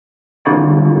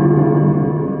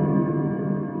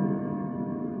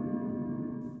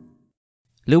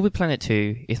Little Big Planet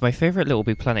 2 is my favourite Little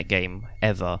Big Planet game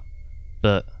ever,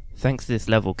 but thanks to this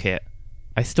level kit,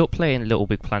 I stopped playing Little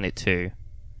Big Planet 2.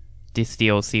 This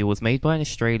DLC was made by an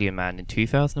Australian man in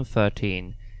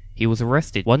 2013. He was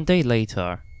arrested one day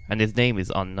later, and his name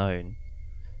is unknown.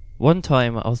 One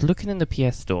time I was looking in the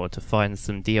PS store to find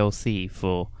some DLC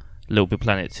for Little Big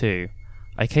Planet 2.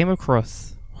 I came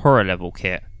across Horror Level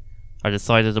Kit. I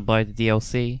decided to buy the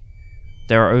DLC.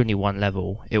 There are only one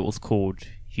level. It was called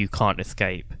You Can't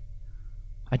Escape.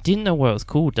 I didn't know why it was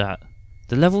called that.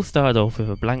 The level started off with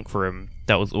a blank room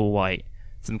that was all white.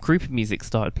 Some creepy music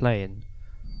started playing.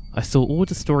 I saw all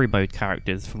the story mode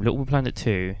characters from Little Big Planet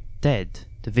 2 dead.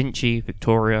 Da Vinci,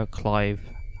 Victoria, Clive,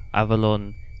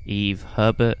 Avalon, Eve,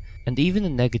 Herbert, and even the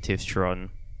Negativestron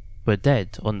were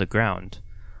dead on the ground.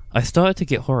 I started to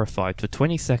get horrified for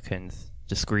 20 seconds.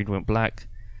 The screen went black.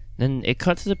 Then it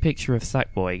cut to the picture of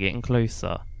Sackboy getting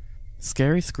closer.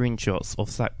 Scary screenshots of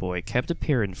Sackboy kept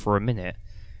appearing for a minute.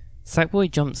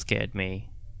 Sackboy jump scared me,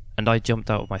 and I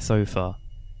jumped out of my sofa.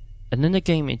 And then the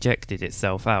game ejected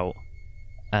itself out.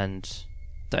 And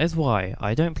that is why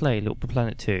I don't play Little Big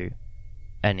Planet 2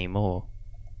 anymore.